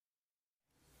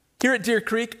Here at Deer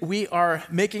Creek, we are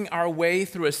making our way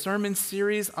through a sermon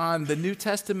series on the New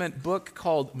Testament book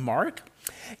called Mark.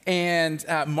 And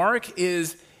Mark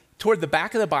is toward the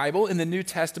back of the Bible in the New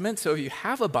Testament. So if you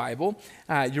have a Bible,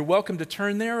 you're welcome to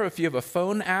turn there. Or if you have a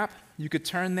phone app, you could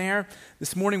turn there.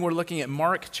 This morning we're looking at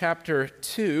Mark chapter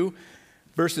 2,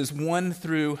 verses 1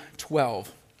 through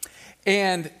 12.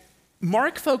 And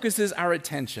Mark focuses our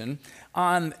attention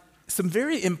on some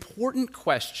very important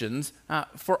questions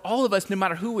for all of us, no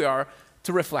matter who we are,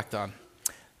 to reflect on.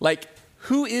 Like,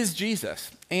 who is Jesus?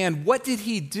 And what did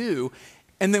he do?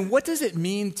 And then what does it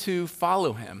mean to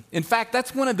follow him? In fact,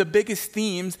 that's one of the biggest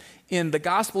themes in the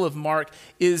Gospel of Mark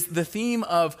is the theme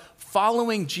of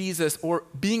following Jesus or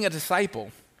being a disciple,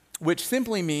 which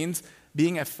simply means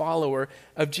being a follower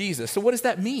of Jesus. So what does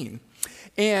that mean?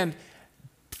 And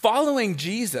following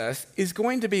Jesus is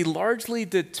going to be largely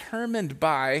determined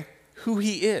by who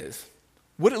he is.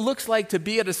 What it looks like to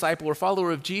be a disciple or follower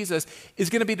of Jesus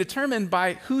is going to be determined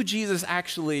by who Jesus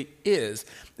actually is.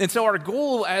 And so our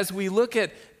goal as we look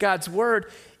at God's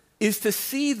word is to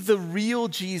see the real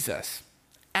Jesus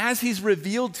as he's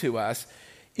revealed to us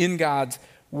in God's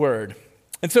word.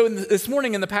 And so this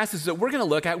morning in the passage that we're going to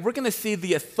look at, we're going to see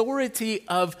the authority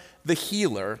of the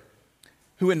healer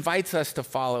who invites us to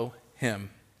follow him.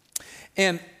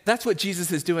 And that's what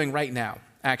Jesus is doing right now,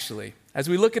 actually. As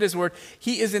we look at his word,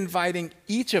 he is inviting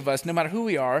each of us, no matter who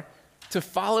we are, to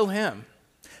follow him,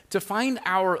 to find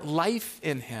our life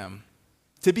in him,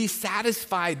 to be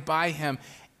satisfied by him,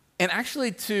 and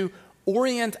actually to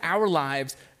orient our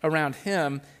lives around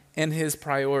him and his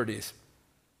priorities.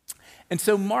 And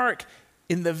so Mark,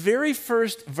 in the very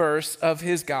first verse of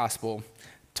his gospel,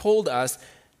 told us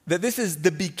that this is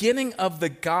the beginning of the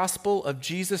gospel of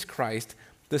Jesus Christ,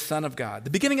 the Son of God. The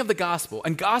beginning of the gospel.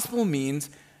 And gospel means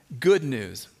good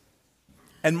news.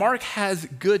 And Mark has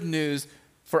good news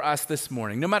for us this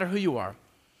morning, no matter who you are.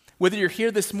 Whether you're here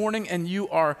this morning and you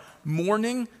are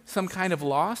mourning some kind of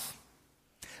loss,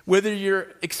 whether you're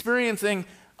experiencing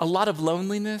a lot of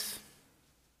loneliness,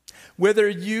 whether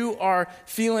you are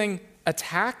feeling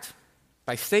attacked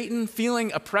by Satan,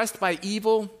 feeling oppressed by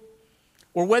evil,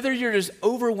 or whether you're just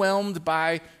overwhelmed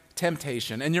by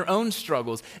temptation and your own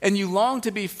struggles, and you long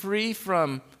to be free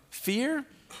from fear,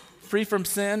 free from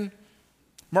sin,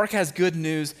 Mark has good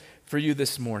news for you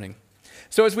this morning.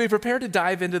 So as we prepare to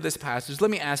dive into this passage,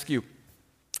 let me ask you,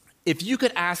 if you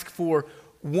could ask for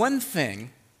one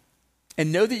thing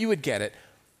and know that you would get it,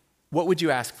 what would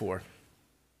you ask for?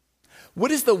 What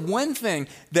is the one thing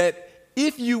that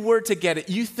if you were to get it,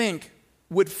 you think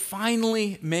would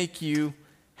finally make you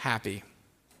happy,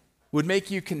 would make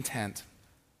you content?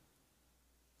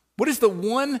 What is the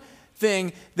one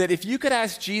thing that if you could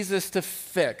ask Jesus to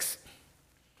fix,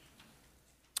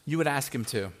 you would ask him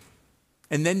to,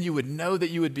 and then you would know that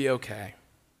you would be okay?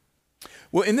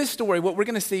 Well, in this story, what we're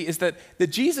going to see is that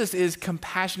Jesus is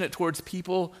compassionate towards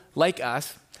people like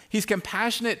us. He's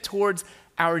compassionate towards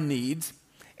our needs,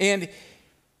 and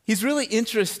he's really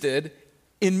interested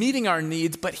in meeting our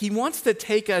needs, but he wants to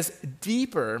take us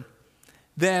deeper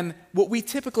than what we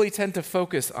typically tend to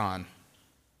focus on.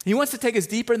 He wants to take us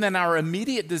deeper than our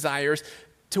immediate desires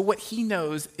to what he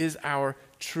knows is our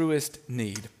truest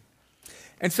need.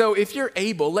 And so if you're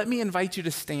able, let me invite you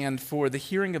to stand for the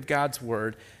hearing of God's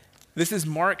word. This is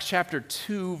Mark chapter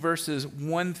 2, verses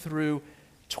 1 through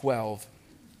 12.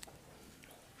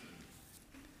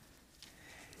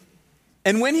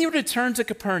 And when he returned to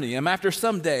Capernaum after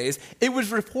some days, it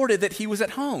was reported that he was at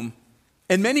home,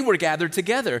 and many were gathered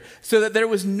together, so that there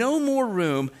was no more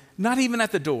room, not even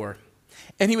at the door.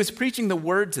 And he was preaching the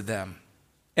word to them.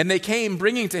 And they came,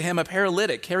 bringing to him a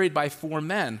paralytic carried by 4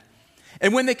 men.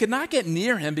 And when they could not get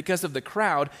near him because of the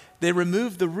crowd, they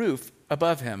removed the roof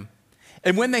above him.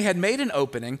 And when they had made an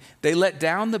opening, they let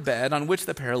down the bed on which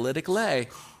the paralytic lay.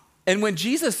 And when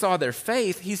Jesus saw their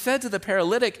faith, he said to the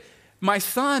paralytic, "My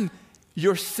son,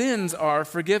 your sins are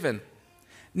forgiven."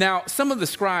 Now, some of the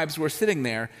scribes were sitting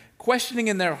there, questioning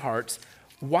in their hearts,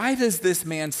 "Why does this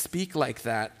man speak like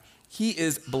that? He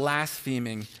is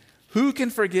blaspheming. Who can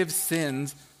forgive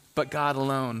sins but God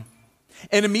alone?"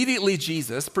 And immediately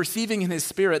Jesus, perceiving in his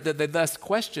spirit that they thus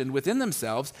questioned within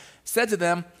themselves, said to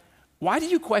them, "Why do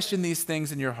you question these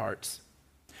things in your hearts?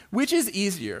 Which is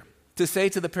easier, to say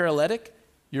to the paralytic,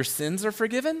 'Your sins are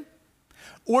forgiven,'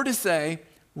 or to say,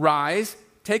 'Rise,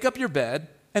 take up your bed,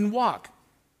 and walk'?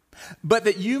 But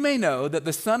that you may know that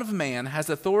the Son of Man has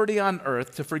authority on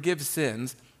earth to forgive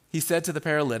sins," he said to the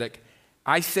paralytic,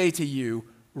 "I say to you,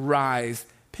 rise,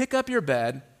 pick up your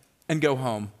bed, and go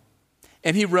home."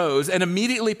 And he rose and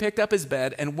immediately picked up his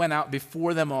bed and went out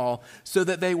before them all, so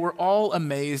that they were all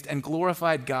amazed and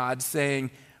glorified God,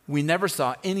 saying, We never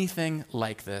saw anything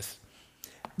like this.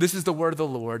 This is the word of the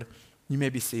Lord. You may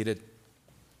be seated.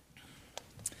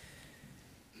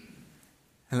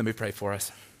 And let me pray for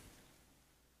us.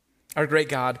 Our great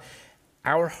God,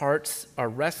 our hearts are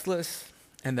restless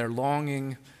and they're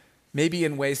longing, maybe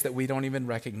in ways that we don't even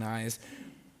recognize.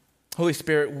 Holy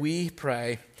Spirit, we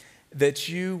pray that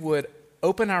you would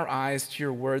open our eyes to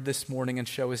your word this morning and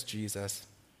show us Jesus.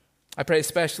 I pray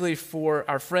especially for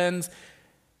our friends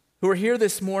who are here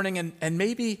this morning and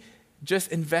maybe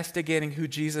just investigating who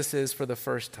Jesus is for the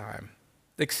first time,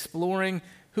 exploring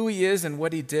who he is and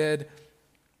what he did,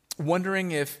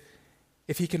 wondering if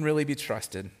he can really be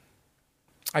trusted.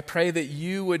 I pray that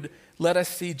you would let us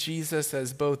see Jesus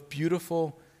as both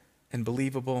beautiful and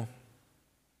believable.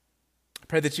 I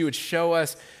pray that you would show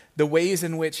us the ways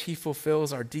in which he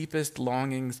fulfills our deepest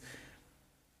longings.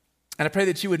 And I pray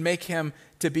that you would make him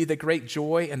to be the great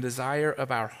joy and desire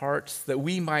of our hearts, that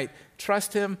we might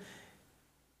trust him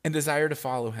and desire to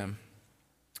follow him.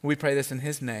 We pray this in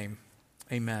his name.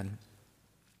 Amen.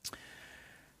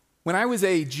 When I was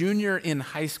a junior in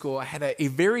high school, I had a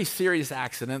very serious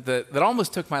accident that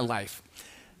almost took my life.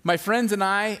 My friends and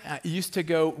I used to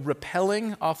go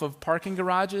rappelling off of parking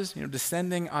garages,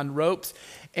 descending on ropes,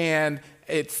 and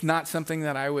it's not something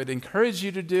that I would encourage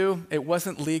you to do. It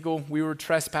wasn't legal. We were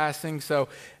trespassing, so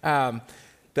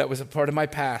that was a part of my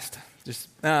past.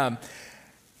 But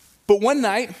one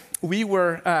night we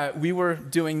were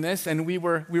doing this, and we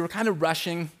were kind of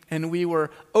rushing, and we were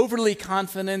overly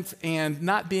confident and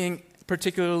not being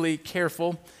particularly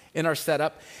careful in our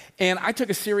setup. And I took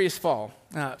a serious fall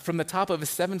from the top of a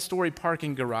 7-story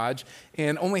parking garage,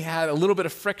 and only had a little bit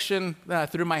of friction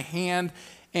through my hand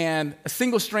and a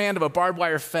single strand of a barbed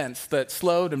wire fence that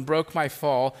slowed and broke my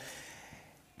fall.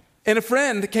 And a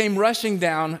friend came rushing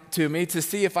down to me to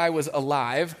see if I was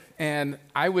alive, and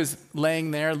I was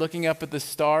laying there looking up at the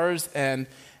stars, and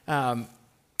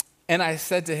I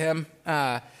said to him,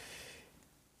 I'd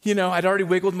already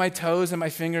wiggled my toes and my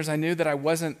fingers. I knew that I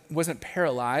wasn't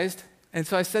paralyzed, and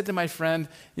so I said to my friend,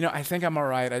 I think I'm all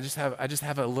right. I just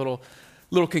have a little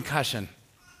concussion.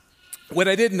 What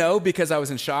I didn't know, because I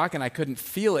was in shock and I couldn't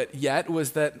feel it yet,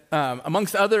 was that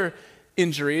amongst other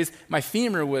injuries, my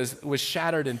femur was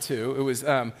shattered in two. It was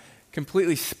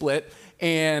completely split,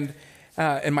 and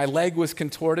my leg was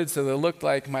contorted, so it looked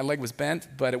like my leg was bent,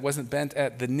 but it wasn't bent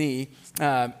at the knee.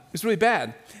 It was really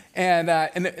bad.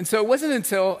 And so it wasn't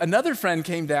until another friend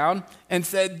came down and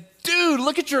said, "Dude,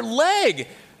 look at your leg,"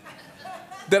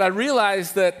 that I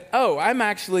realized that, I'm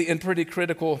actually in pretty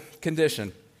critical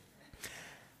condition.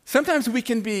 Sometimes we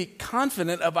can be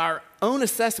confident of our own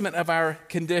assessment of our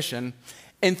condition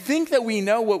and think that we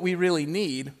know what we really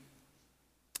need,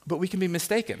 but we can be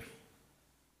mistaken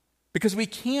because we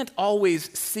can't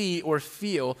always see or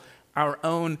feel our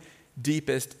own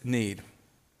deepest need.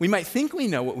 We might think we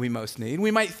know what we most need.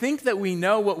 We might think that we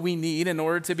know what we need in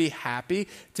order to be happy,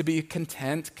 to be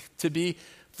content, to be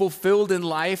fulfilled in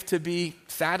life, to be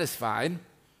satisfied.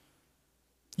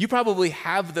 You probably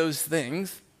have those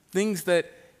things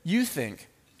that you think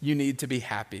you need to be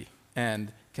happy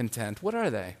and content. What are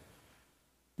they?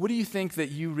 What do you think that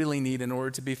you really need in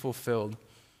order to be fulfilled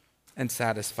and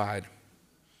satisfied?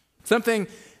 Something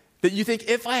that you think,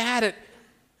 if I had it,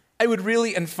 I would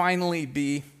really and finally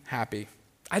be happy.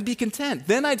 I'd be content.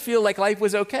 Then I'd feel like life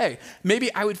was okay.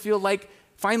 Maybe I would feel like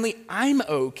finally I'm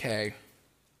okay.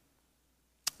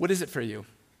 What is it for you?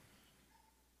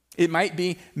 It might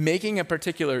be making a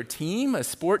particular team, a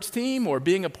sports team, or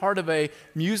being a part of a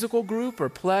musical group or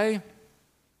play.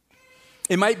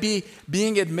 It might be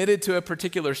being admitted to a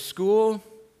particular school.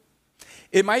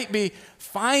 It might be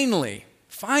finally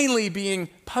being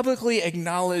publicly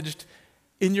acknowledged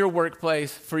in your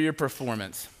workplace for your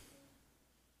performance.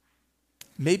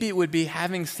 Maybe it would be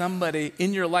having somebody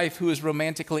in your life who is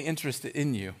romantically interested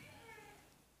in you.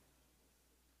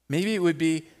 Maybe it would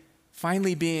be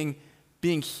finally being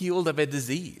healed of a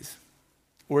disease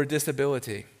or a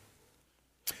disability.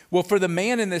 Well, for the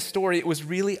man in this story, it was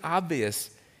really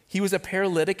obvious. He was a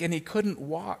paralytic and he couldn't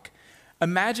walk.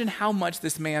 Imagine how much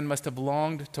this man must have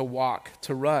longed to walk,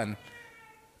 to run,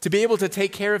 to be able to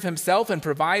take care of himself and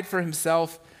provide for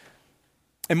himself.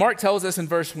 And Mark tells us in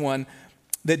verse 1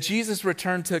 that Jesus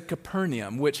returned to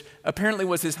Capernaum, which apparently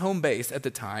was his home base at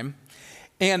the time.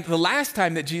 And the last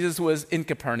time that Jesus was in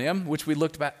Capernaum, which we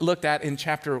looked at in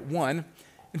chapter 1,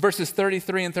 in verses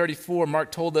 33 and 34,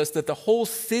 Mark told us that the whole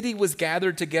city was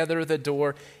gathered together at the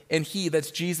door, and he, that's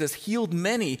Jesus, healed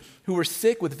many who were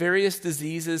sick with various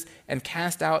diseases and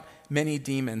cast out many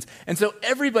demons. And so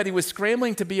everybody was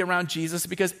scrambling to be around Jesus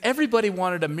because everybody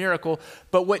wanted a miracle,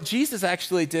 but what Jesus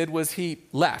actually did was he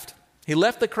left. He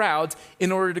left the crowds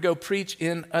in order to go preach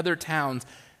in other towns,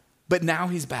 but now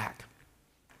he's back.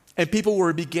 And people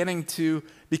were beginning to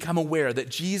become aware that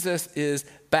Jesus is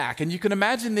back. And you can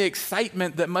imagine the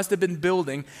excitement that must have been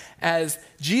building as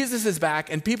Jesus is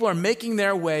back and people are making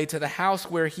their way to the house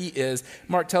where he is.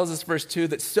 Mark tells us, verse 2,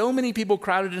 that so many people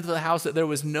crowded into the house that there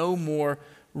was no more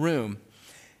room.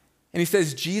 And he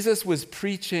says Jesus was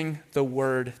preaching the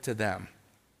word to them.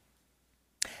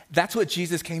 That's what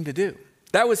Jesus came to do.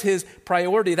 That was his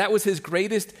priority. That was his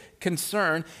greatest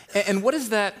concern. And what does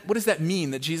that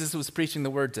mean that Jesus was preaching the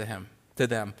word to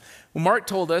them? Well, Mark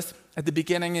told us at the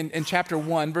beginning in chapter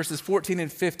 1, verses 14 and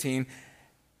 15,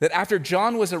 that after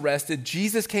John was arrested,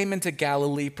 Jesus came into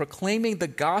Galilee proclaiming the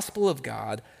gospel of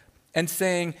God and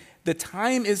saying, "The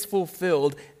time is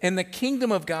fulfilled and the kingdom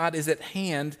of God is at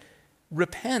hand.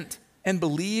 Repent and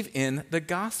believe in the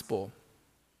gospel."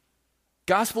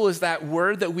 Gospel is that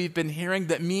word that we've been hearing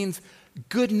that means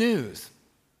good news.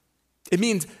 It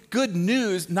means good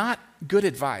news, not good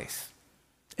advice.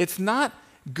 It's not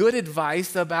good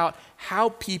advice about how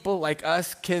people like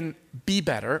us can be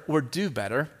better or do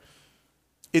better.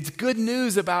 It's good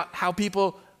news about how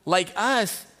people like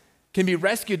us can be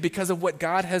rescued because of what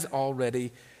God has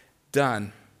already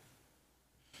done.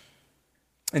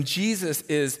 And Jesus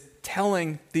is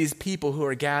telling these people who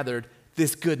are gathered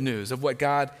this good news of what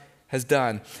God has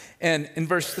done. And in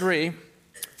verse 3,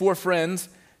 4 friends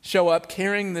show up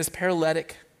carrying this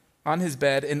paralytic on his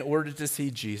bed in order to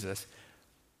see Jesus.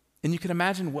 And you can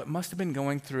imagine what must have been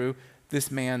going through this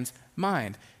man's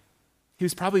mind. He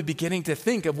was probably beginning to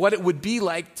think of what it would be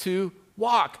like to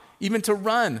walk, even to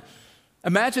run.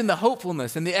 Imagine the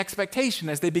hopefulness and the expectation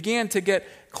as they began to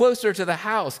get closer to the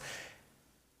house.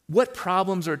 What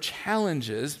problems or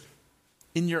challenges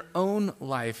in your own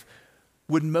life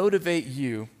would motivate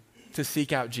you to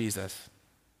seek out Jesus?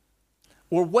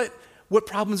 Or what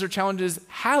problems or challenges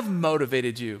have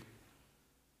motivated you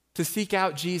to seek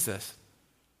out Jesus,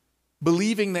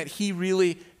 believing that he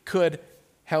really could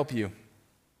help you?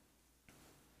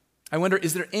 I wonder,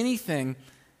 is there anything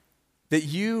that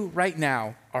you right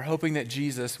now are hoping that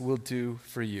Jesus will do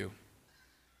for you?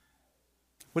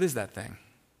 What is that thing?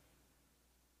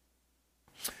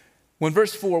 When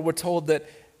verse 4, we're told that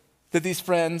these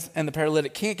friends and the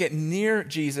paralytic can't get near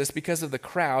Jesus because of the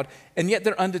crowd, and yet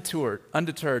they're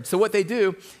undeterred. So what they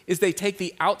do is they take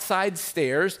the outside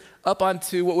stairs up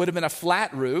onto what would have been a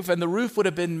flat roof, and the roof would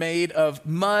have been made of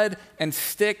mud and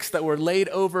sticks that were laid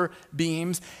over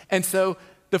beams. And so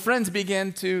the friends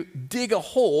began to dig a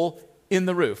hole in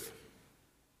the roof.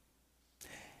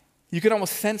 You can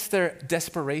almost sense their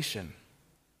desperation,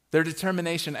 their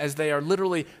determination, as they are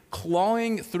literally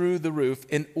clawing through the roof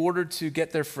in order to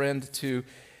get their friend to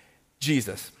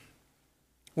Jesus.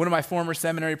 One of my former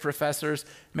seminary professors,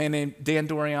 a man named Dan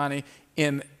Doriani,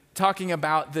 in talking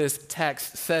about this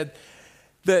text, said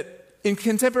that in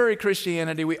contemporary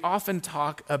Christianity, we often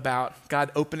talk about God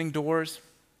opening doors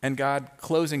and God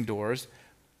closing doors.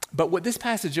 But what this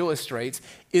passage illustrates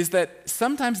is that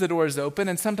sometimes the door is open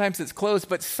and sometimes it's closed,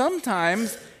 but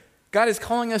sometimes God is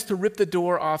calling us to rip the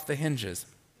door off the hinges.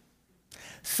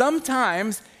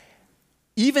 Sometimes,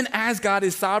 even as God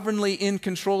is sovereignly in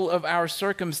control of our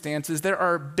circumstances, there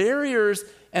are barriers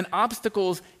and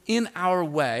obstacles in our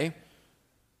way,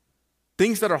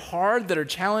 things that are hard, that are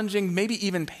challenging, maybe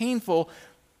even painful,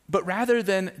 but rather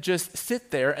than just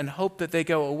sit there and hope that they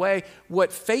go away,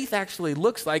 what faith actually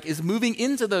looks like is moving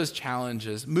into those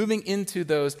challenges, moving into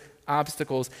those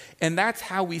obstacles, and that's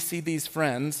how we see these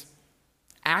friends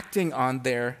acting on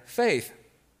their faith.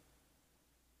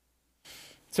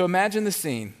 So imagine the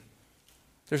scene.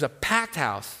 There's a packed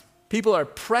house. People are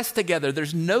pressed together.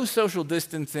 There's no social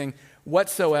distancing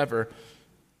whatsoever.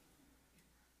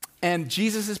 And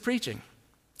Jesus is preaching.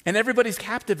 And everybody's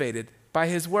captivated by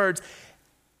his words.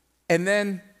 And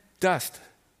then dust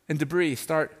and debris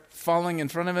start falling in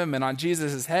front of him and on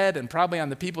Jesus' head and probably on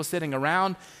the people sitting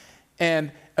around.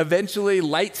 And eventually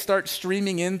light starts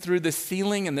streaming in through the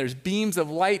ceiling and there's beams of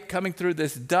light coming through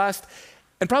this dust.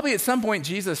 And probably at some point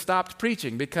Jesus stopped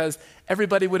preaching because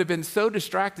everybody would have been so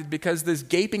distracted because this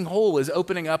gaping hole is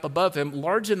opening up above him,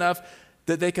 large enough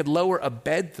that they could lower a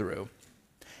bed through.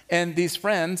 And these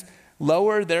friends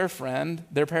lower their friend,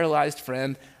 their paralyzed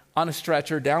friend, on a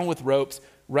stretcher down with ropes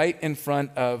right in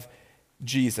front of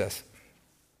Jesus.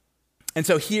 And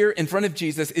so here in front of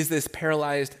Jesus is this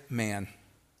paralyzed man.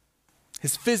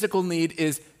 His physical need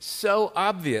is so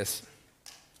obvious.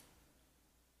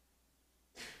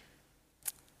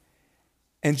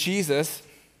 And Jesus,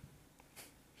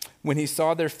 when he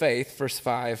saw their faith, verse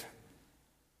 5,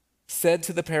 said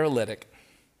to the paralytic,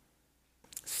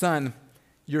 "Son,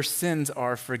 your sins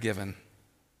are forgiven."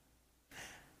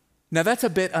 Now that's a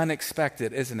bit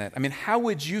unexpected, isn't it? I mean, how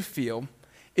would you feel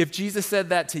if Jesus said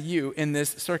that to you in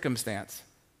this circumstance?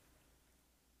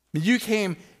 You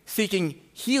came seeking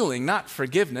healing, not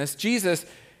forgiveness. Jesus,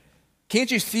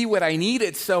 can't you see what I need?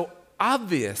 It's so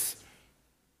obvious.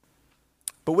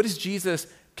 But what is Jesus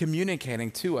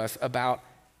communicating to us about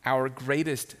our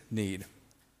greatest need?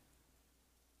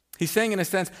 He's saying, in a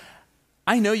sense,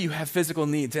 I know you have physical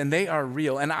needs, and they are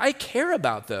real, and I care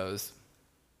about those.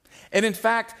 And in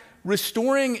fact,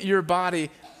 restoring your body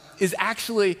is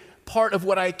actually part of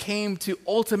what I came to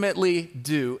ultimately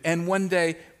do, and one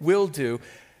day will do.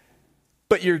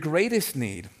 But your greatest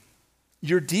need,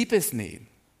 your deepest need,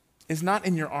 is not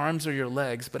in your arms or your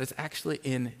legs, but it's actually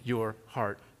in your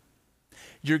heart.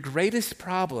 Your greatest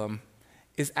problem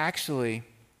is actually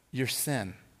your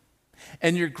sin.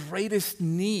 And your greatest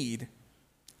need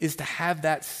is to have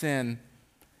that sin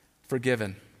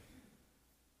forgiven.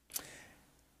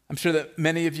 I'm sure that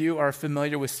many of you are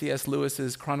familiar with C.S.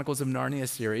 Lewis's Chronicles of Narnia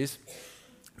series.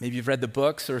 Maybe you've read the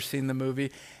books or seen the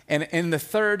movie. And in the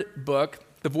third book,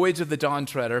 The Voyage of the Dawn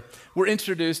Treader, we're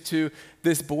introduced to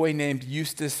this boy named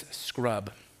Eustace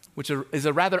Scrubb, which is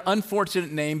a rather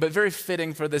unfortunate name, but very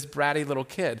fitting for this bratty little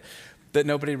kid that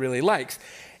nobody really likes.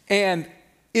 And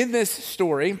in this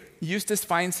story, Eustace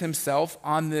finds himself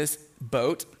on this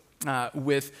boat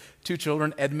with two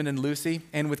children, Edmund and Lucy,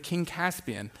 and with King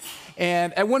Caspian.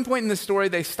 And at one point in the story,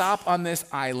 they stop on this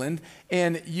island,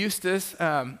 and Eustace,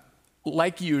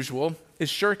 like usual, is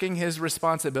shirking his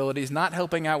responsibilities, not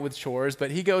helping out with chores,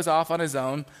 but he goes off on his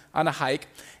own on a hike,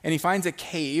 and he finds a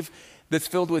cave that's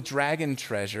filled with dragon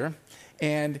treasure,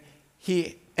 and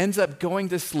he ends up going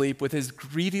to sleep with his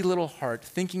greedy little heart,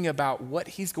 thinking about what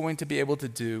he's going to be able to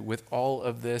do with all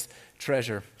of this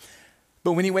treasure.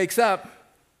 But when he wakes up,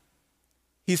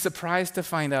 he's surprised to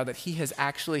find out that he has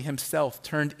actually himself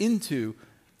turned into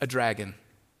a dragon.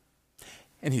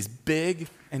 And he's big,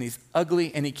 and he's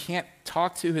ugly, and he can't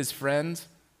talk to his friends.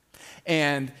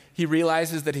 And he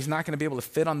realizes that he's not going to be able to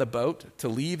fit on the boat to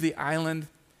leave the island.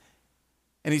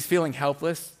 And he's feeling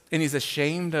helpless, and he's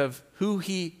ashamed of who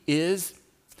he is.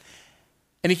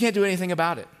 And he can't do anything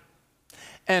about it.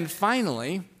 And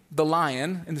finally, the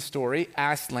lion in the story,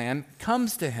 Aslan,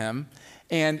 comes to him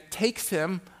and takes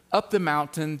him up the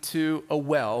mountain to a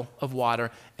well of water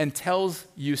and tells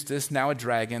Eustace, now a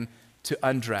dragon, to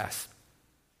undress.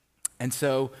 And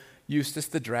so Eustace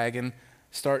the dragon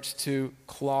starts to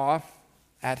claw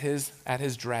at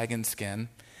his dragon skin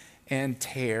and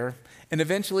tear, and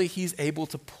eventually he's able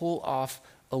to pull off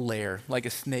a layer, like a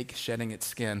snake shedding its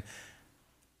skin.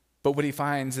 But what he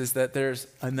finds is that there's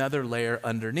another layer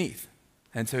underneath.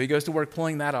 And so he goes to work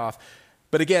pulling that off.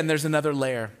 But again, there's another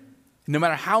layer. No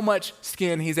matter how much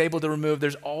skin he's able to remove,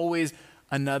 there's always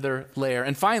another layer.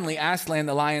 And finally, Aslan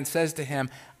the lion says to him,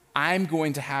 I'm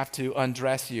going to have to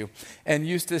undress you. And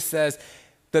Eustace says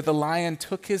that the lion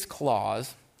took his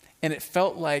claws, and it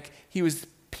felt like he was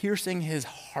piercing his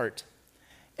heart.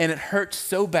 And it hurt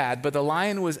so bad, but the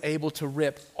lion was able to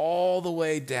rip all the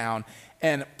way down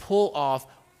and pull off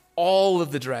all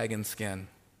of the dragon skin.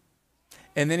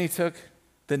 And then he took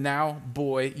the now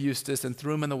boy Eustace and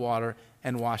threw him in the water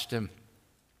and washed him.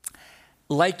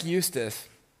 Like Eustace,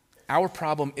 our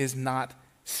problem is not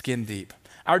skin deep.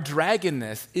 Our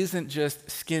dragonness isn't just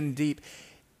skin deep.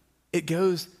 It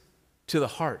goes to the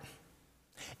heart.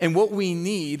 And what we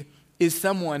need is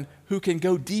someone who can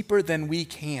go deeper than we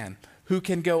can, who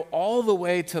can go all the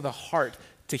way to the heart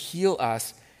to heal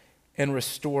us and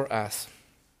restore us.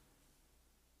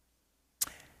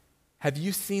 Have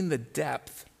you seen the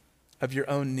depth of your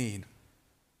own need?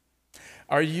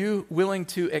 Are you willing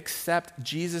to accept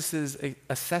Jesus'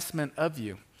 assessment of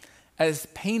you? As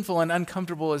painful and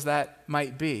uncomfortable as that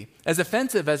might be, as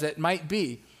offensive as it might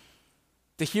be,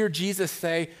 to hear Jesus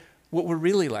say what we're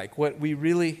really like, what we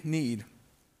really need.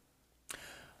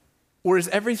 Or is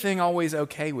everything always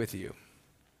okay with you?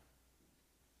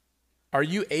 Are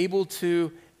you able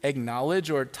to acknowledge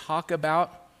or talk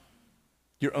about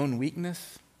your own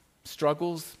weakness,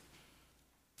 struggles,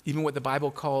 even what the Bible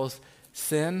calls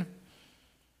sin?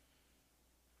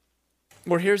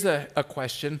 Or here's a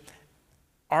question.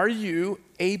 Are you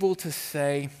able to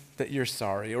say that you're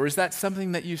sorry? Or is that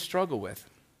something that you struggle with?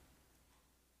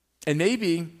 And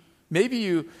maybe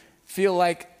you feel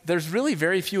like there's really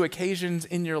very few occasions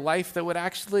in your life that would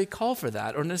actually call for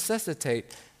that or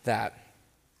necessitate that.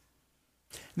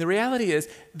 And the reality is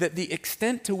that the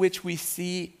extent to which we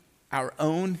see our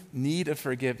own need of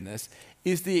forgiveness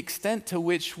is the extent to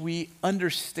which we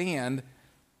understand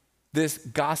this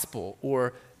gospel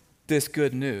or this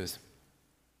good news.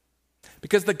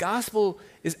 Because the gospel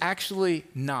is actually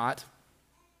not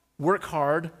work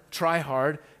hard, try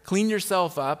hard, clean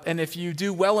yourself up, and if you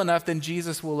do well enough, then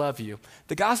Jesus will love you.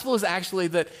 The gospel is actually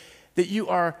that you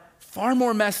are far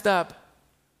more messed up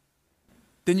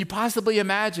than you possibly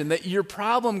imagine, that your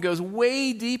problem goes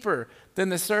way deeper than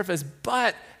the surface,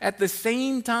 but at the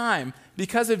same time,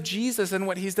 because of Jesus and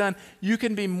what he's done, you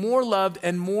can be more loved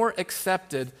and more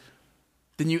accepted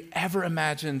than you ever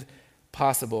imagined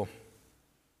possible.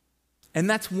 And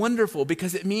that's wonderful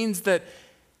because it means that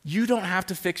you don't have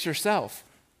to fix yourself.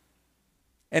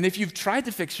 And if you've tried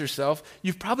to fix yourself,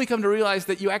 you've probably come to realize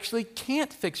that you actually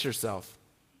can't fix yourself.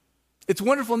 It's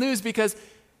wonderful news because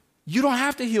you don't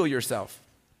have to heal yourself.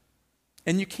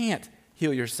 And you can't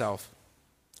heal yourself.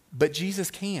 But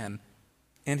Jesus can,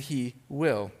 and he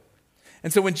will.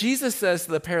 And so when Jesus says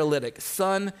to the paralytic,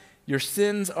 "Son, your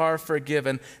sins are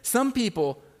forgiven," some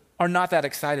people are not that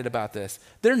excited about this.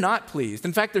 They're not pleased.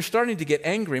 In fact, they're starting to get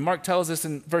angry. Mark tells us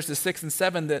in verses 6 and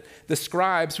 7 that the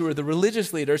scribes, who are the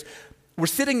religious leaders, were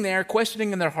sitting there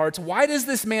questioning in their hearts, "Why does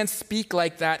this man speak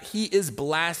like that? He is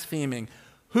blaspheming.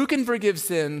 Who can forgive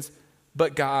sins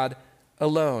but God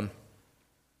alone?"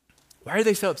 Why are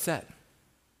they so upset?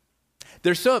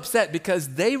 They're so upset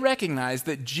because they recognize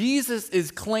that Jesus is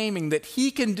claiming that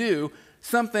he can do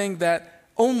something that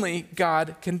only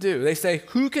God can do. They say,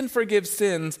 "Who can forgive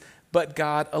sins but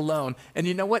God alone?" And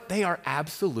you know what? They are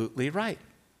absolutely right.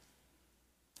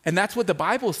 And that's what the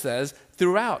Bible says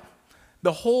throughout.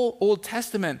 The whole Old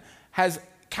Testament has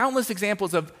countless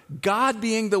examples of God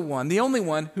being the one, the only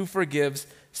one who forgives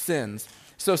sins.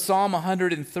 So Psalm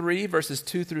 103, verses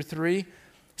 2 through 3,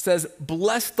 says,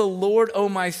 "Bless the Lord, O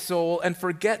my soul, and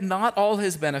forget not all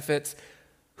his benefits,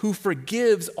 who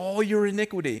forgives all your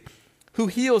iniquity, who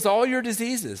heals all your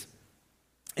diseases."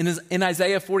 In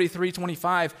Isaiah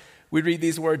 43:25, we read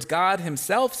these words, God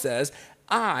himself says,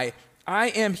 I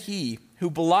am he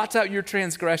who blots out your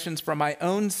transgressions for my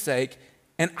own sake,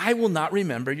 and I will not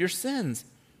remember your sins.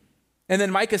 And then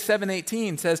Micah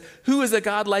 7:18 says, "Who is a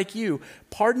God like you,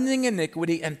 pardoning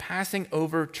iniquity and passing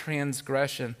over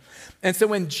transgression?" And so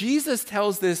when Jesus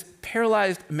tells this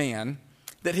paralyzed man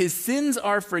that his sins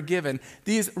are forgiven,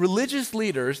 these religious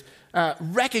leaders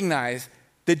recognize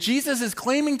that Jesus is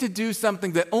claiming to do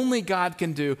something that only God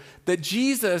can do, that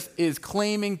Jesus is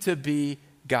claiming to be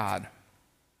God.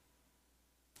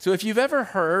 So if you've ever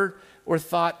heard or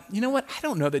thought, you know what, I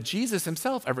don't know that Jesus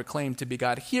himself ever claimed to be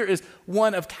God, here is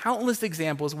one of countless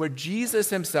examples where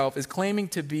Jesus himself is claiming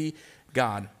to be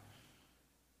God.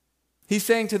 He's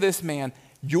saying to this man,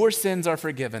 your sins are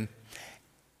forgiven.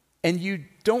 And you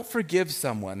don't forgive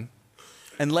someone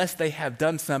unless they have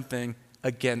done something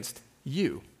against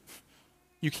you.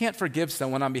 You can't forgive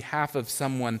someone on behalf of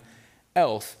someone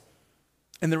else.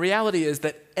 And the reality is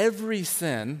that every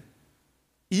sin,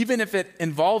 even if it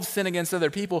involves sin against other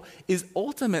people, is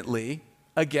ultimately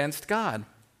against God.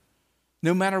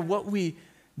 No matter what we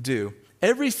do,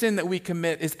 every sin that we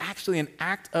commit is actually an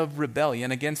act of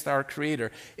rebellion against our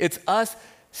Creator. It's us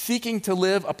seeking to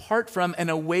live apart from and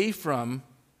away from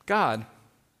God.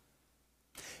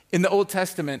 In the Old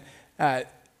Testament,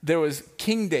 there was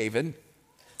King David,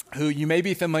 who you may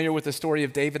be familiar with the story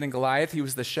of David and Goliath. He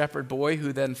was the shepherd boy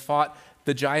who then fought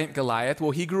the giant Goliath.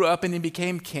 Well, he grew up and he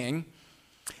became king.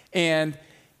 And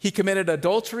he committed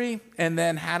adultery and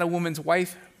then had a woman's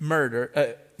wife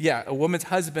murdered. A woman's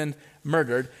husband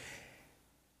murdered.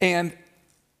 And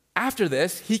after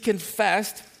this, he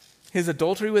confessed his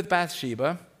adultery with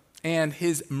Bathsheba and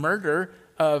his murder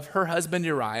of her husband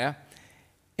Uriah.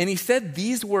 And he said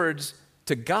these words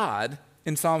to God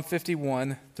in Psalm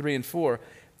 51, 3 and 4.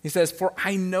 He says, "For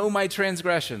I know my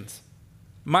transgressions.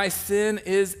 My sin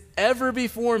is ever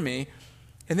before me."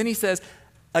 And then he says,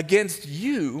 "Against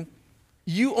you,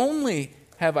 you only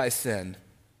have I sinned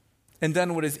and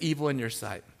done what is evil in your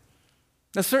sight."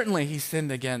 Now, certainly he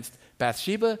sinned against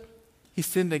Bathsheba, he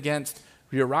sinned against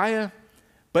Uriah,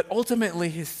 but ultimately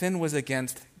his sin was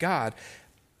against God.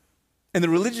 And the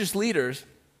religious leaders,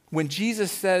 when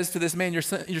Jesus says to this man, your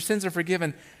sins are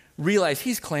forgiven, realize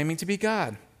he's claiming to be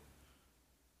God.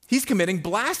 He's committing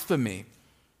blasphemy,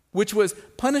 which was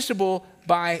punishable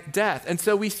by death. And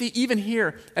so we see even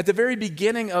here at the very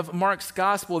beginning of Mark's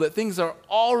gospel that things are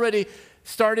already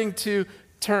starting to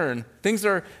turn. Things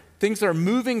are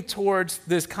moving towards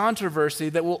this controversy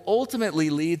that will ultimately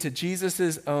lead to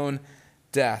Jesus' own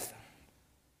death.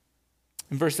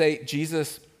 In verse 8,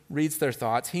 Jesus reads their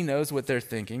thoughts. He knows what they're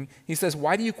thinking. He says,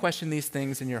 "Why do you question these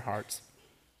things in your hearts?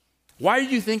 Why are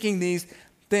you thinking these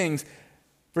things?"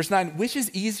 Verse 9, which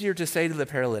is easier to say to the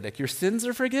paralytic, "Your sins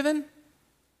are forgiven,"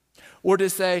 or to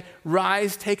say,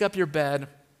 "Rise, take up your bed,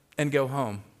 and go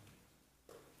home"?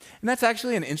 And that's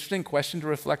actually an interesting question to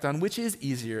reflect on. Which is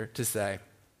easier to say?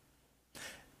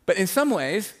 But in some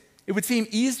ways, it would seem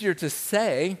easier to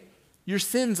say your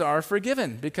sins are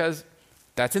forgiven because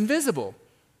that's invisible.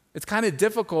 It's kind of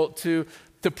difficult to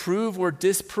prove or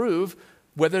disprove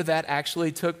whether that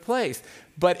actually took place.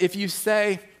 But if you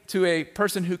say to a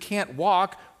person who can't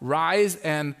walk, rise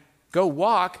and go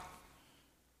walk,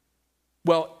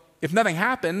 well, if nothing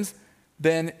happens,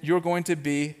 then you're going to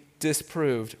be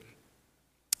disproved.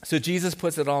 So Jesus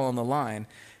puts it all on the line.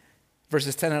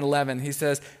 Verses 10 and 11, he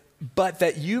says, "But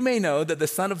that you may know that the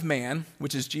Son of Man,"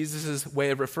 which is Jesus'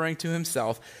 way of referring to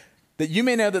himself, "that you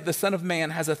may know that the Son of Man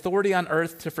has authority on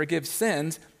earth to forgive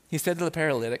sins," he said to the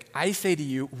paralytic, "I say to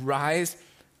you, rise,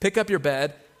 pick up your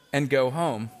bed, and go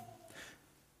home."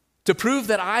 To prove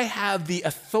that I have the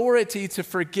authority to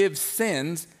forgive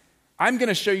sins, I'm going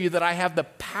to show you that I have the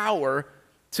power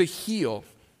to heal.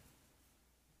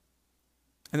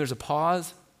 And there's a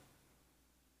pause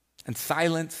and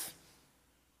silence,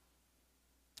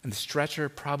 and the stretcher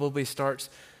probably starts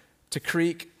to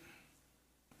creak.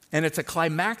 And it's a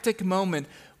climactic moment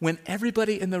when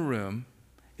everybody in the room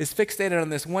is fixated on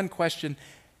this one question: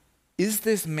 is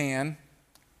this man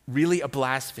really a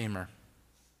blasphemer?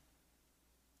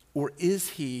 Or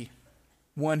is he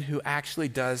one who actually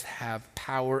does have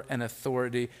power and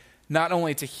authority, not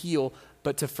only to heal,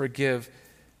 but to forgive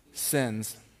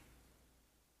sins?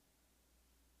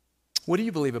 What do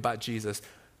you believe about Jesus?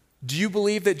 Do you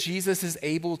believe that Jesus is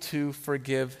able to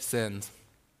forgive sins?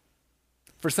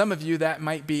 For some of you, that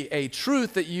might be a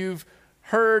truth that you've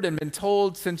heard and been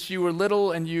told since you were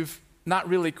little, and you've not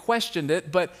really questioned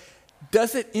it, but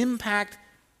does it impact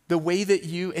the way that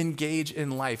you engage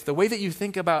in life, the way that you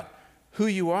think about who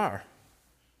you are?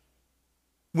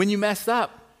 When you mess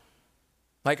up,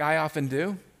 like I often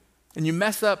do, and you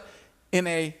mess up in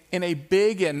a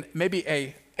big and maybe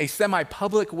a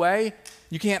semi-public way,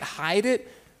 you can't hide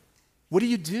it, what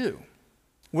do?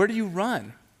 Where do you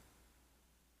run?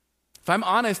 If I'm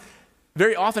honest,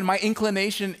 very often my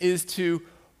inclination is to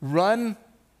run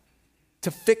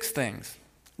to fix things,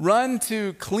 run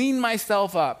to clean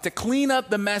myself up, to clean up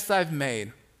the mess I've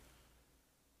made.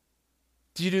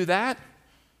 Do you do that?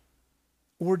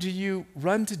 Or do you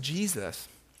run to Jesus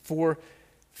for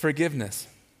forgiveness?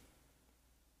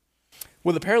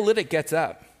 Well, the paralytic gets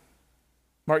up.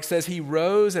 Mark says he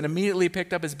rose and immediately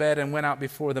picked up his bed and went out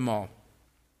before them all.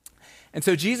 And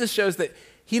so Jesus shows that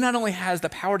he not only has the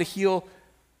power to heal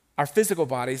our physical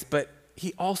bodies, but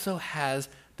he also has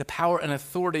the power and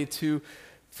authority to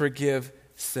forgive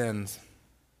sins.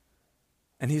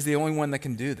 And he's the only one that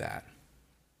can do that.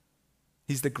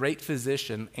 He's the great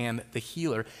physician and the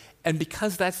healer. And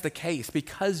because that's the case,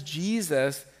 because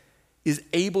Jesus is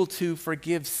able to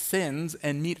forgive sins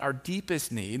and meet our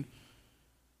deepest need,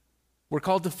 we're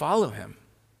called to follow him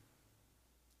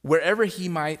wherever he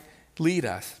might lead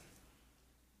us.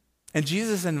 And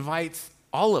Jesus invites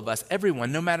all of us,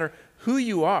 everyone, no matter who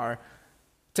you are,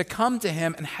 to come to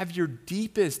him and have your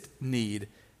deepest need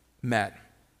met.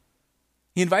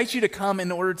 He invites you to come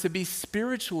in order to be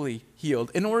spiritually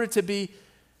healed, in order to be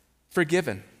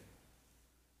forgiven.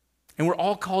 And we're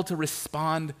all called to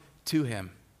respond to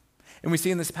him. And we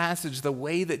see in this passage the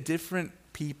way that different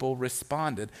people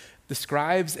responded. The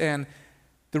scribes and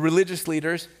the religious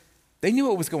leaders, they knew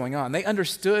what was going on. They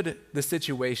understood the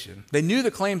situation. They knew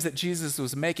the claims that Jesus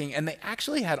was making, and they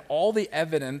actually had all the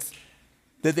evidence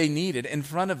that they needed in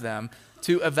front of them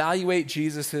to evaluate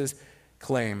Jesus'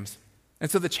 claims. And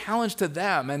so the challenge to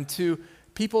them and to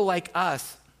people like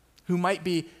us who might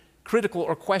be critical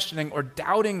or questioning or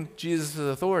doubting Jesus'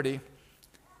 authority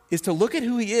is to look at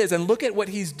who he is and look at what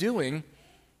he's doing,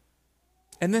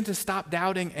 and then to stop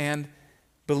doubting and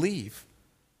believe.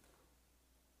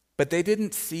 But they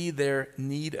didn't see their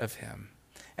need of him.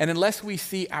 And unless we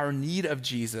see our need of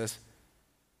Jesus,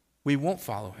 we won't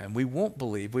follow him. We won't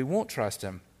believe. We won't trust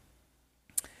him.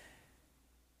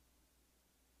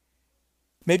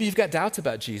 Maybe you've got doubts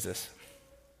about Jesus.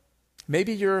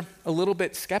 Maybe you're a little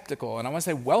bit skeptical, and I want to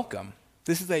say welcome.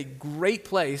 This is a great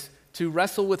place to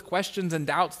wrestle with questions and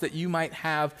doubts that you might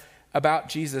have about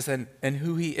Jesus and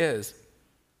who he is.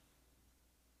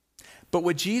 But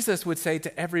what Jesus would say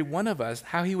to every one of us,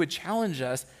 how he would challenge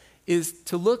us, is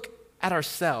to look at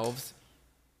ourselves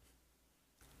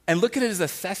and look at his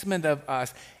assessment of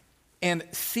us and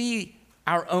see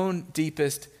our own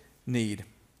deepest need.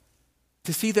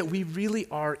 To see that we really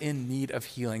are in need of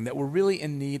healing, that we're really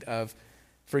in need of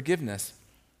forgiveness.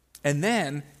 And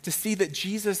then to see that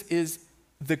Jesus is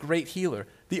the great healer,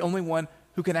 the only one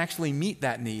who can actually meet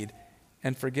that need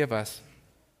and forgive us.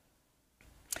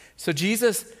 So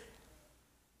Jesus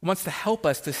wants to help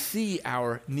us to see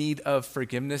our need of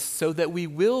forgiveness so that we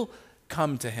will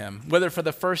come to him, whether for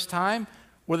the first time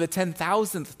or the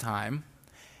 10,000th time.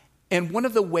 And one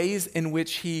of the ways in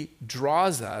which he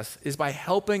draws us is by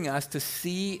helping us to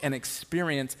see and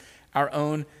experience our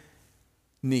own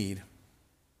need,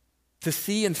 to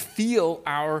see and feel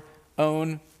our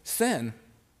own sin.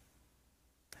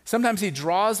 Sometimes he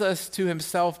draws us to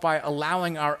himself by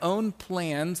allowing our own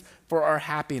plans for our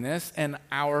happiness and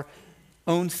our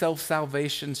own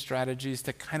self-salvation strategies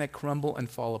to kind of crumble and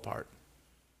fall apart.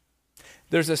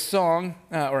 There's a song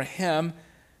or a hymn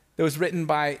that was written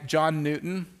by John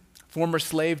Newton, former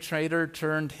slave trader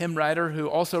turned hymn writer who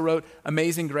also wrote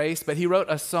Amazing Grace, but he wrote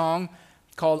a song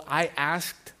called I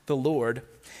Asked the Lord.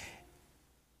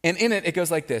 And in it, it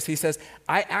goes like this. He says,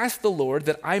 I asked the Lord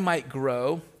that I might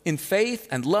grow in faith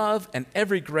and love and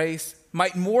every grace,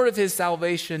 might more of his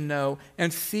salvation know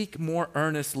and seek more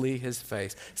earnestly his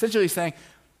face. Essentially saying,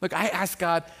 look, I asked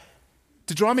God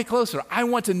to draw me closer. I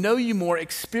want to know you more,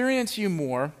 experience you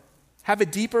more, have a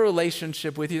deeper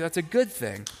relationship with you. That's a good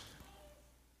thing.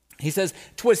 He says,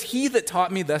 'twas he that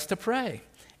taught me thus to pray,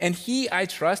 and he, I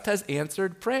trust, has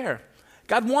answered prayer.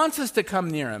 God wants us to come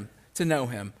near him, to know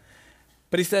him.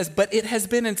 But he says, but it has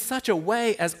been in such a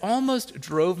way as almost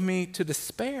drove me to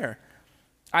despair.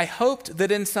 I hoped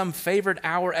that in some favored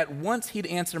hour at once he'd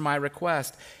answer my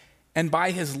request, and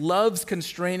by his love's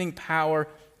constraining power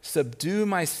subdue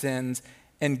my sins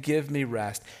and give me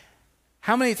rest.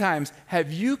 How many times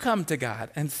have you come to God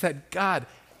and said, God,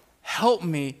 help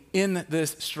me in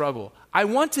this struggle. I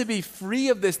want to be free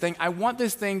of this thing. I want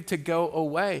this thing to go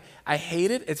away. I hate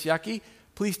it. It's yucky.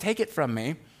 Please take it from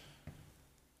me.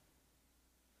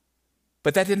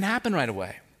 But that didn't happen right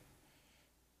away.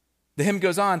 The hymn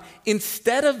goes on,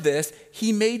 instead of this,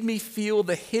 he made me feel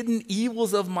the hidden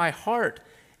evils of my heart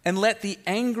and let the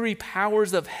angry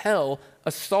powers of hell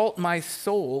assault my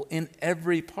soul in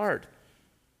every part.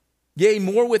 Yea,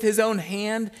 more with his own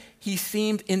hand, he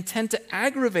seemed intent to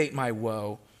aggravate my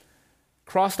woe.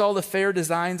 Crossed all the fair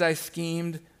designs I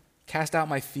schemed, cast out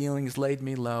my feelings, laid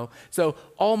me low. So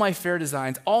all my fair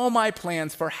designs, all my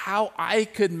plans for how I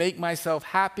could make myself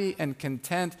happy and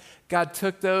content, God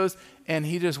took those and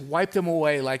he just wiped them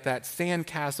away like that sand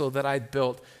castle that I'd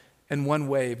built, and one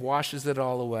wave washes it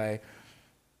all away.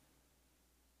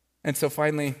 And so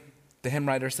finally, the hymn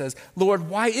writer says, Lord,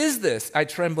 why is this? I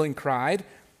trembling cried.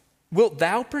 Wilt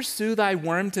thou pursue thy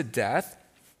worm to death?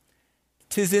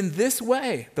 'Tis in this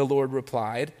way, the Lord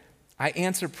replied, I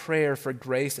answer prayer for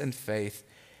grace and faith.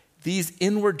 These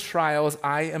inward trials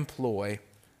I employ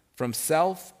from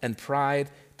self and pride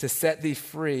to set thee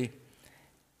free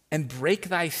and break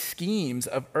thy schemes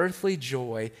of earthly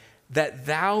joy that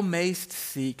thou mayst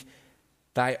seek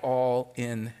thy all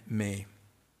in me.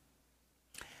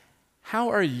 How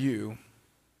are you,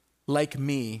 like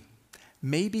me,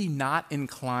 maybe not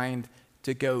inclined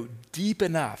to go deep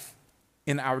enough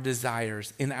in our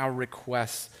desires, in our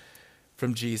requests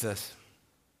from Jesus?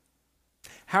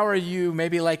 How are you,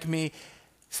 maybe like me,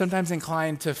 sometimes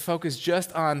inclined to focus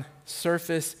just on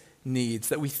surface needs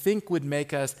that we think would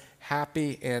make us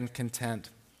happy and content?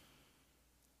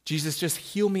 Jesus, just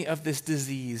heal me of this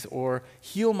disease, or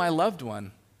heal my loved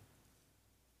one.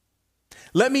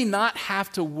 Let me not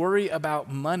have to worry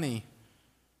about money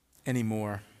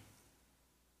anymore.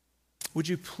 Would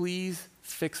you please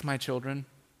fix my children?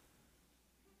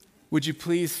 Would you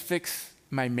please fix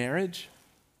my marriage?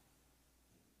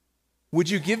 Would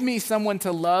you give me someone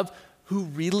to love who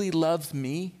really loves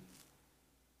me?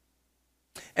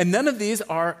 And none of these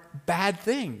are bad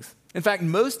things. In fact,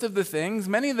 most of the things,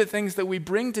 many of the things that we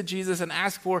bring to Jesus and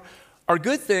ask for are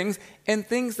good things and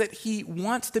things that he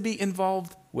wants to be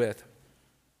involved with,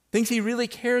 things he really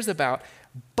cares about.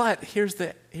 But here's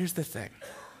the thing.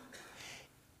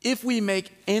 If we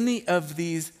make any of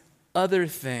these other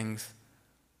things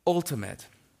ultimate,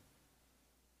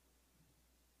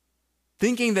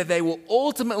 thinking that they will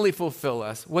ultimately fulfill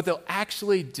us, what they'll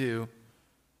actually do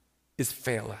is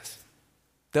fail us.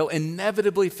 They'll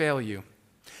inevitably fail you.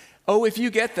 Oh, if you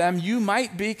get them, you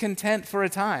might be content for a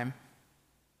time.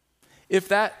 If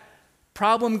that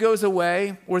problem goes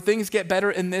away, or things get better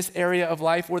in this area of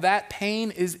life, or that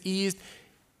pain is eased,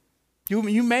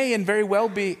 you may and very well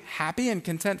be happy and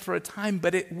content for a time,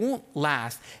 but it won't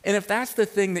last. And if that's the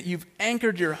thing that you've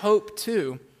anchored your hope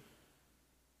to,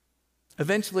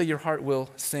 eventually your heart will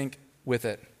sink with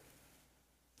it.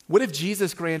 What if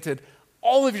Jesus granted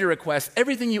all of your requests,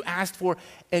 everything you asked for,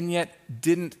 and yet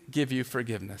didn't give you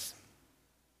forgiveness?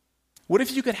 What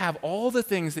if you could have all the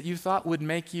things that you thought would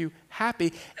make you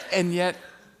happy, and yet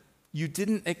you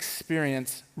didn't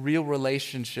experience real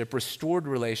relationship, restored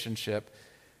relationship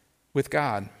with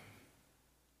God?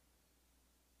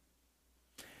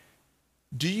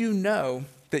 Do you know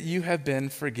that you have been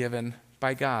forgiven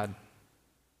by God?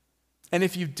 And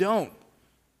if you don't,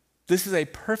 this is a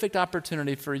perfect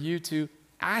opportunity for you to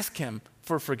ask him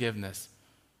for forgiveness,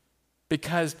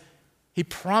 because he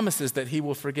promises that he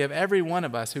will forgive every one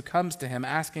of us who comes to him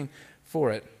asking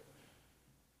for it.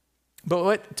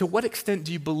 But to what extent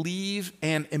do you believe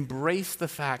and embrace the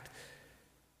fact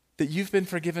that you've been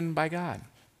forgiven by God?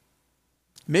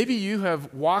 Maybe you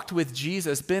have walked with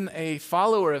Jesus, been a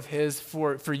follower of his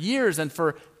for years and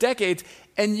for decades,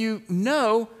 and you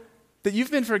know that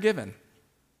you've been forgiven.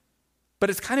 But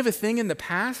it's kind of a thing in the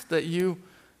past that you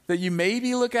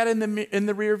maybe look at in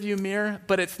the rearview mirror,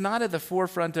 but it's not at the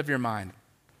forefront of your mind.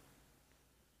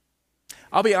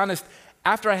 I'll be honest,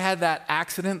 after I had that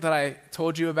accident that I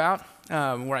told you about,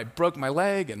 where I broke my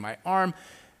leg and my arm,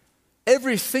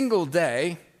 every single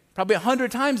day, probably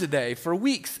 100 times a day for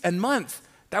weeks and months,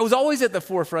 that was always at the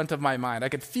forefront of my mind. I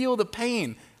could feel the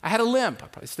pain. I had a limp. I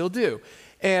probably still do.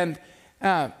 And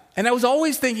I was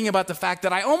always thinking about the fact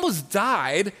that I almost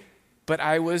died, but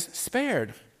I was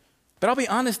spared. But I'll be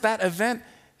honest, that event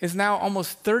is now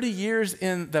almost 30 years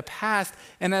in the past.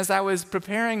 And as I was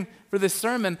preparing for this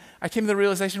sermon, I came to the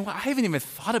realization, well, I haven't even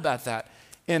thought about that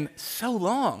in so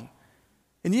long.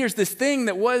 In years, this thing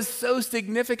that was so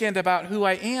significant about who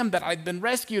I am, that I'd been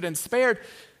rescued and spared,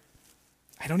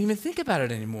 I don't even think about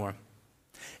it anymore.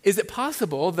 Is it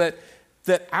possible that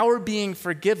our being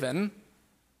forgiven,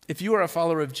 if you are a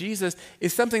follower of Jesus,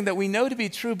 is something that we know to be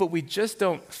true, but we just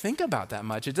don't think about that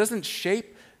much? It doesn't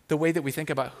shape the way that we think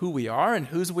about who we are and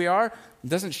whose we are. It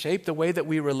doesn't shape the way that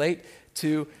we relate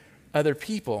to other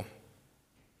people.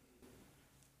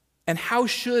 And how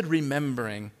should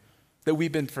remembering that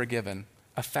we've been forgiven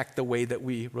affect the way that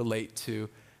we relate to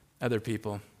other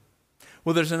people?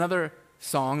 Well, there's another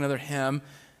song, another hymn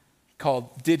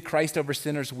called "Did Christ Over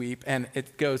Sinners Weep?" And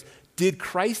it goes, "Did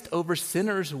Christ over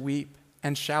sinners weep,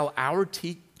 and shall our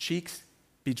cheeks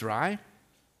be dry?"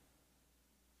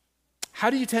 How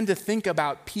do you tend to think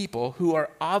about people who are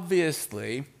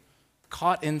obviously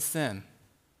caught in sin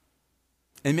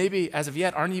and maybe as of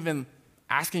yet aren't even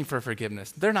asking for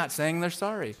forgiveness? They're not saying they're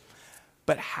sorry.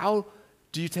 But how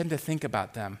do you tend to think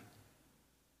about them?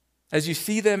 As you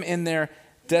see them in their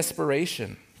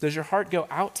desperation, does your heart go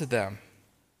out to them?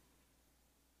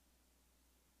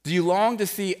 Do you long to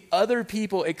see other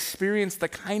people experience the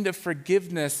kind of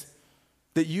forgiveness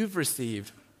that you've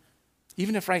received,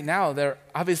 even if right now they're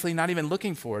obviously not even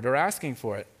looking for it or asking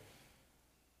for it?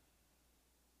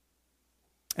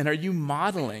 And are you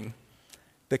modeling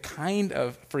the kind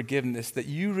of forgiveness that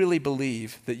you really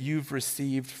believe that you've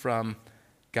received from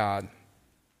God?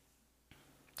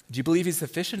 Do you believe he's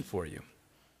sufficient for you?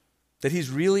 That he's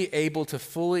really able to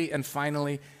fully and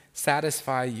finally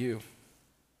satisfy you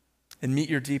and meet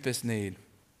your deepest need?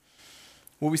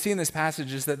 What we see in this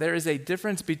passage is that there is a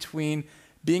difference between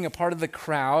being a part of the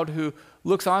crowd who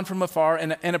looks on from afar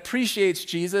and appreciates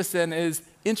Jesus and is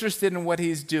interested in what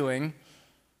he's doing,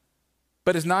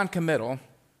 but is non-committal.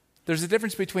 There's a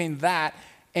difference between that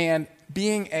and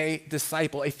being a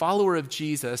disciple, a follower of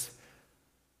Jesus,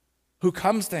 who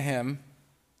comes to him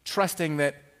trusting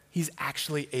that he's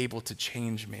actually able to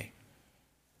change me,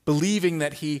 believing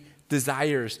that he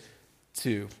desires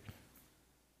to.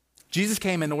 Jesus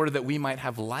came in order that we might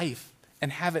have life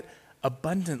and have it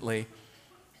abundantly.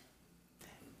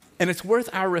 And it's worth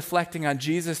our reflecting on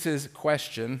Jesus'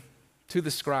 question to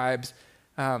the scribes,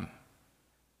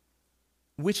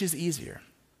 which is easier?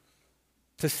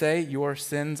 To say your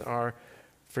sins are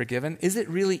forgiven? Is it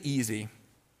really easy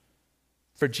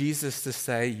for Jesus to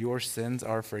say your sins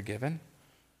are forgiven?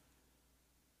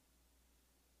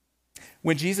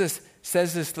 When Jesus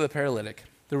says this to the paralytic,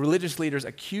 the religious leaders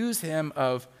accuse him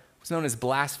of what's known as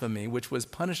blasphemy, which was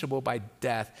punishable by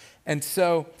death. And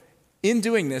so in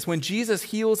doing this, when Jesus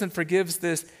heals and forgives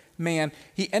this man,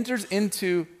 he enters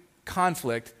into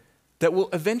conflict that will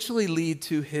eventually lead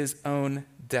to his own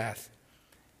death.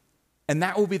 And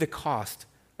that will be the cost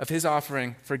of his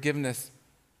offering forgiveness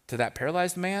to that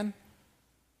paralyzed man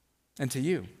and to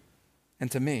you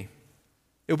and to me.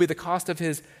 It will be the cost of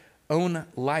his own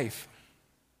life.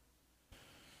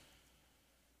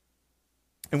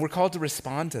 And we're called to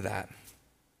respond to that.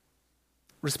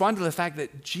 Respond to the fact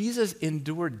that Jesus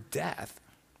endured death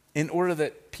in order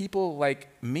that people like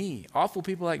me, awful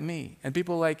people like me, and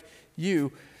people like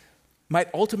you might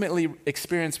ultimately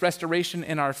experience restoration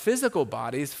in our physical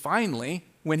bodies, finally,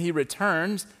 when he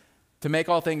returns to make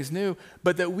all things new,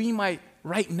 but that we might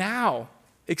right now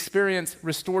experience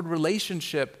restored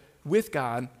relationship with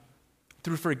God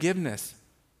through forgiveness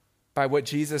by what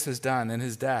Jesus has done in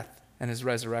his death and his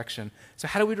resurrection. So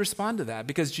how do we respond to that?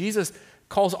 Because Jesus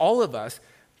calls all of us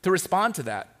to respond to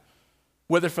that,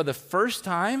 whether for the first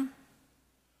time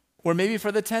or maybe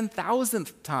for the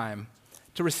 10,000th time,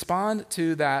 to respond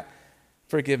to that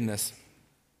forgiveness.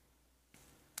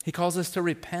 He calls us to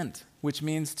repent, which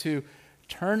means to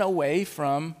turn away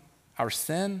from our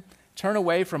sin, turn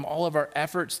away from all of our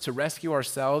efforts to rescue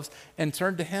ourselves, and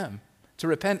turn to him, to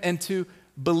repent and to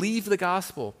believe the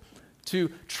gospel,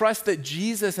 to trust that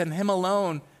Jesus and him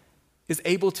alone is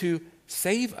able to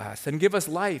save us and give us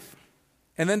life,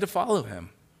 and then to follow him,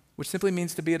 which simply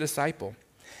means to be a disciple.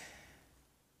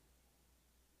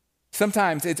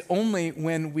 Sometimes it's only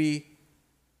when we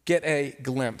get a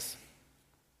glimpse,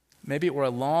 maybe or a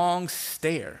long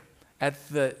stare at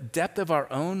the depth of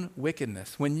our own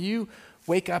wickedness, when you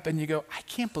wake up and you go, I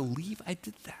can't believe I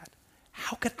did that.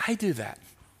 How could I do that?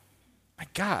 My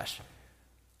gosh,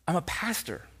 I'm a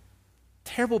pastor,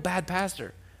 terrible bad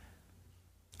pastor.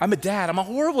 I'm a dad, I'm a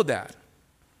horrible dad.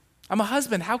 I'm a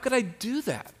husband, how could I do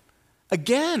that?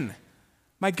 Again,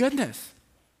 my goodness.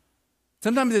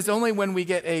 Sometimes it's only when we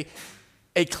get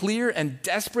a clear and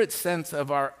desperate sense of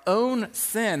our own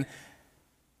sin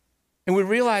and we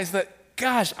realize that,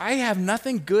 gosh, I have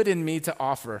nothing good in me to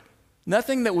offer,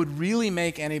 nothing that would really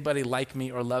make anybody like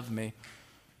me or love me.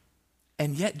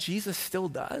 And yet Jesus still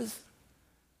does.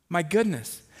 My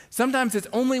goodness. Sometimes it's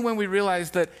only when we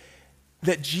realize that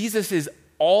Jesus is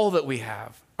all that we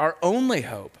have, our only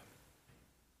hope,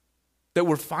 that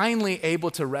we're finally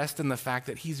able to rest in the fact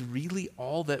that he's really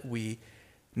all that we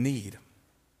need.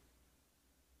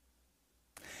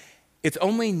 It's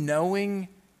only knowing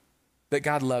that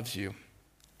God loves you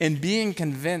and being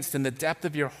convinced in the depth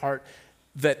of your heart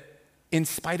that in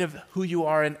spite of who you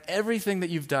are and everything that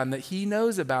you've done that he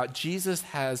knows about, Jesus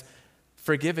has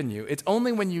forgiven you. It's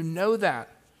only when you know that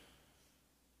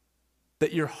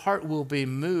your heart will be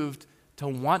moved to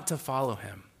want to follow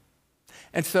him.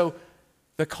 And so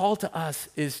the call to us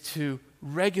is to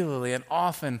regularly and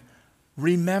often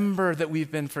remember that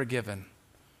we've been forgiven.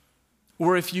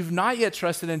 Or if you've not yet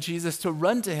trusted in Jesus, to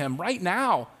run to him right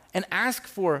now and ask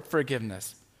for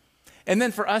forgiveness. And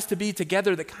then for us to be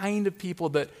together the kind of people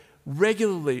that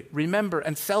regularly remember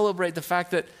and celebrate the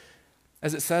fact that,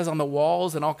 as it says on the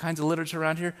walls and all kinds of literature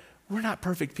around here, we're not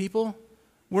perfect people.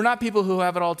 We're not people who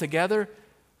have it all together.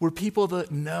 We're people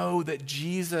that know that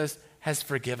Jesus has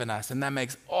forgiven us, and that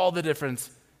makes all the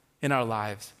difference in our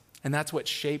lives. And that's what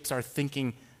shapes our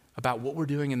thinking about what we're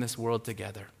doing in this world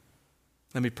together.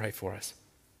 Let me pray for us.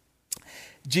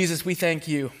 Jesus, we thank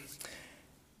you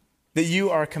that you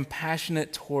are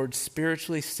compassionate towards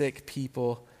spiritually sick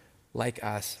people like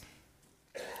us.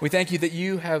 We thank you that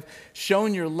you have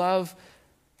shown your love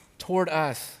toward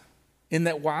us in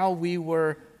that while we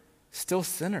were still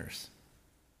sinners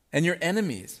and your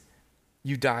enemies,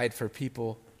 you died for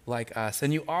people like us,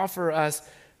 and you offer us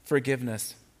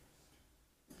forgiveness.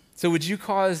 So would you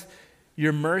cause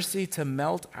your mercy to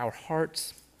melt our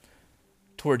hearts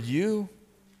toward you,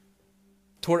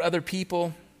 toward other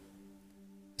people,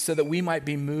 so that we might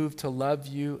be moved to love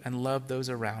you and love those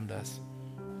around us.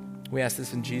 We ask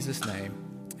this in Jesus' name.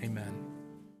 Amen.